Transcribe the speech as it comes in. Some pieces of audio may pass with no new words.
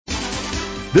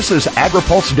This is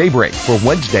AgriPulse Daybreak for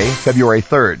Wednesday, February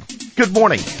 3rd. Good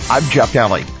morning. I'm Jeff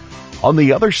Daly. On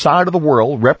the other side of the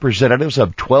world, representatives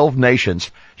of 12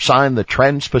 nations signed the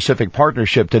Trans-Pacific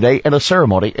Partnership today in a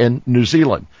ceremony in New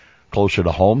Zealand. Closer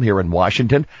to home here in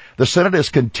Washington, the Senate is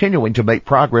continuing to make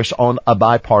progress on a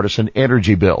bipartisan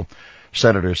energy bill.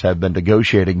 Senators have been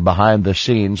negotiating behind the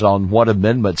scenes on what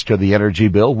amendments to the energy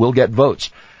bill will get votes.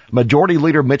 Majority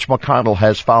Leader Mitch McConnell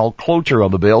has filed cloture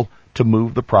on the bill to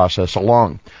move the process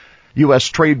along. U.S.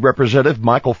 Trade Representative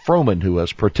Michael Froman, who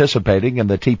is participating in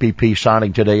the TPP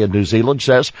signing today in New Zealand,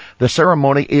 says the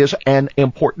ceremony is an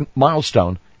important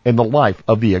milestone in the life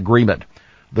of the agreement.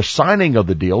 The signing of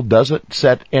the deal doesn't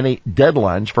set any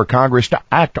deadlines for Congress to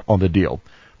act on the deal,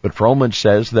 but Froman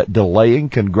says that delaying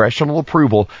congressional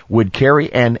approval would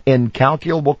carry an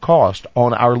incalculable cost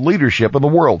on our leadership in the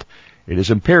world. It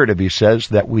is imperative, he says,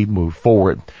 that we move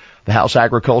forward. The House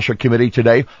Agriculture Committee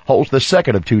today holds the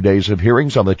second of 2 days of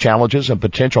hearings on the challenges and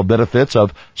potential benefits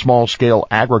of small-scale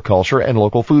agriculture and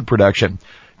local food production.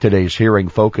 Today's hearing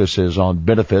focuses on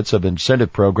benefits of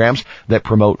incentive programs that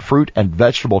promote fruit and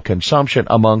vegetable consumption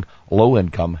among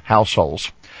low-income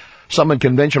households. Some in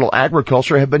conventional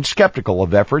agriculture have been skeptical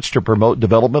of efforts to promote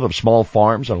development of small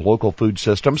farms and local food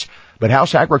systems, but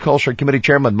House Agriculture Committee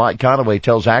Chairman Mike Conaway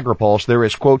tells AgriPulse there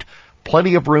is, quote,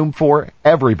 plenty of room for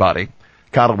everybody.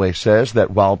 Conaway says that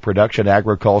while production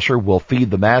agriculture will feed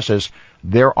the masses,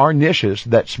 there are niches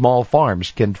that small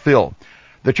farms can fill.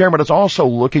 The chairman is also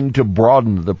looking to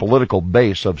broaden the political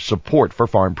base of support for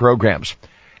farm programs.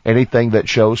 Anything that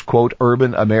shows, quote,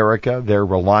 urban America, their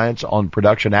reliance on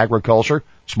production agriculture,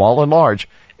 small and large,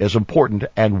 is important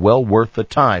and well worth the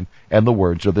time, in the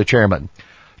words of the chairman.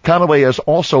 Conaway is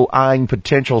also eyeing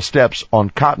potential steps on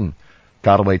cotton.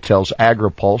 Conaway tells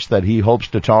AgriPulse that he hopes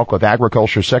to talk with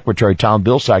Agriculture Secretary Tom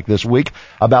Vilsack this week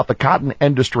about the cotton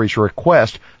industry's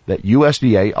request that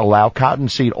USDA allow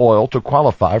cottonseed oil to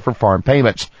qualify for farm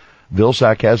payments.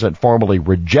 Vilsack hasn't formally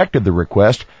rejected the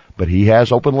request, but he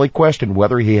has openly questioned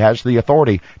whether he has the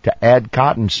authority to add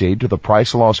cottonseed to the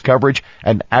price loss coverage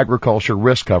and agriculture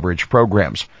risk coverage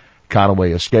programs.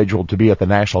 Conaway is scheduled to be at the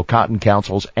National Cotton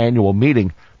Council's annual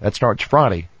meeting that starts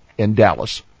Friday in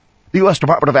Dallas. The U.S.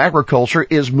 Department of Agriculture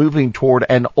is moving toward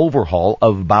an overhaul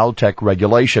of biotech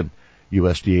regulation.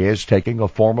 USDA is taking a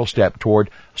formal step toward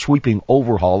sweeping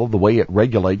overhaul of the way it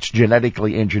regulates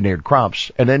genetically engineered crops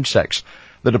and insects.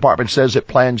 The department says it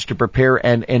plans to prepare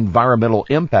an environmental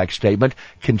impact statement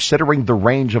considering the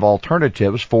range of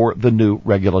alternatives for the new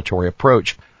regulatory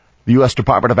approach. The U.S.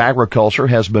 Department of Agriculture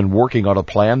has been working on a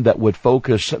plan that would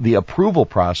focus the approval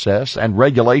process and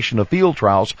regulation of field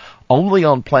trials only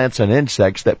on plants and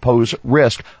insects that pose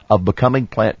risk of becoming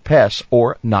plant pests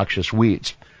or noxious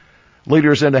weeds.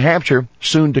 Leaders in New Hampshire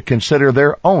soon to consider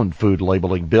their own food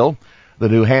labeling bill. The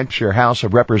New Hampshire House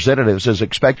of Representatives is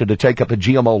expected to take up a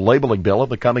GMO labeling bill in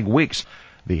the coming weeks.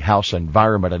 The House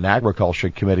Environment and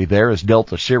Agriculture Committee there has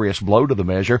dealt a serious blow to the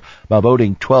measure by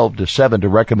voting 12-7 to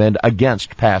recommend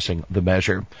against passing the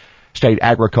measure. State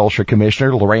Agriculture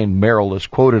Commissioner Lorraine Merrill is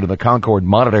quoted in the Concord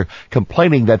Monitor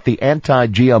complaining that the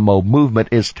anti-GMO movement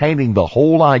is tainting the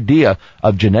whole idea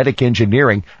of genetic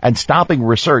engineering and stopping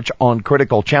research on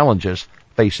critical challenges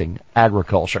facing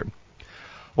agriculture.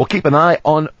 We'll keep an eye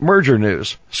on merger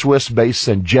news. Swiss-based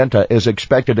Syngenta is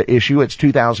expected to issue its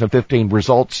 2015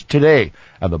 results today,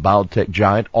 and the biotech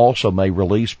giant also may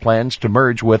release plans to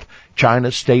merge with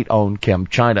China's state-owned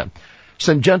ChemChina.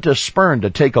 Syngenta spurned a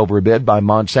takeover bid by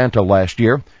Monsanto last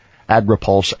year.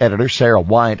 AgriPulse editor Sarah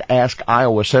Wyant asked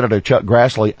Iowa Senator Chuck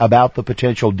Grassley about the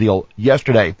potential deal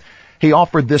yesterday. He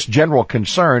offered this general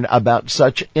concern about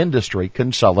such industry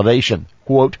consolidation.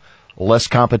 Quote, less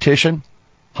competition,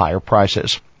 higher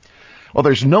prices. Well,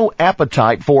 there's no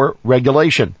appetite for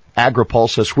regulation.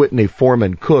 AgriPulse's Whitney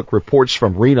Foreman Cook reports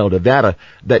from Reno, Nevada,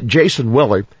 that Jason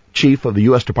Weller, chief of the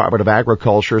U.S. Department of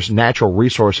Agriculture's Natural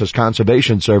Resources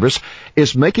Conservation Service,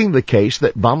 is making the case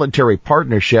that voluntary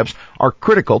partnerships are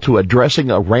critical to addressing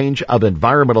a range of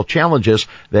environmental challenges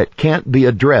that can't be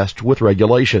addressed with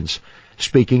regulations.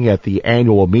 Speaking at the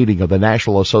annual meeting of the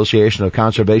National Association of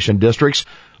Conservation Districts,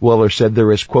 Weller said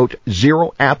there is, quote,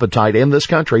 zero appetite in this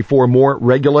country for more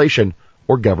regulation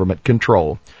or government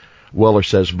control. Weller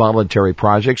says voluntary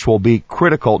projects will be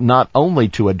critical not only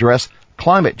to address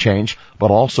climate change, but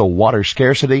also water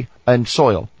scarcity and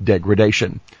soil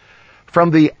degradation. From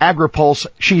the AgriPulse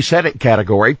She Said It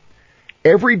category,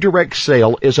 every direct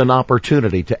sale is an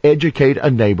opportunity to educate a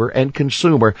neighbor and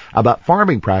consumer about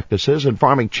farming practices and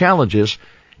farming challenges.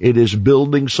 It is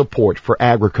building support for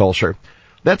agriculture.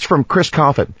 That's from Chris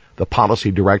Coffin, the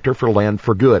policy director for Land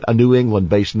for Good, a New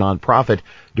England-based nonprofit,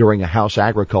 during a House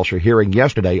Agriculture hearing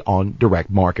yesterday on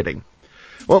direct marketing.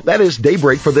 Well, that is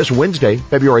Daybreak for this Wednesday,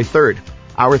 February 3rd.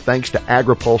 Our thanks to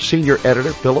AgriPulse Senior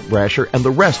Editor Philip Brasher and the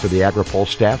rest of the AgriPulse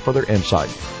staff for their insight.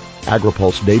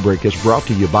 AgriPulse Daybreak is brought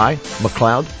to you by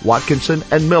McLeod, Watkinson,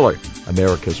 and Miller,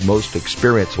 America's most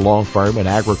experienced law firm in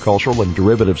agricultural and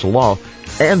derivatives law,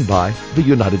 and by the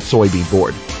United Soybean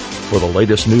Board. For the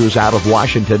latest news out of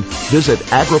Washington, visit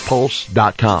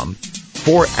agripulse.com.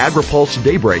 For AgriPulse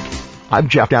Daybreak, I'm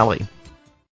Jeff Daly.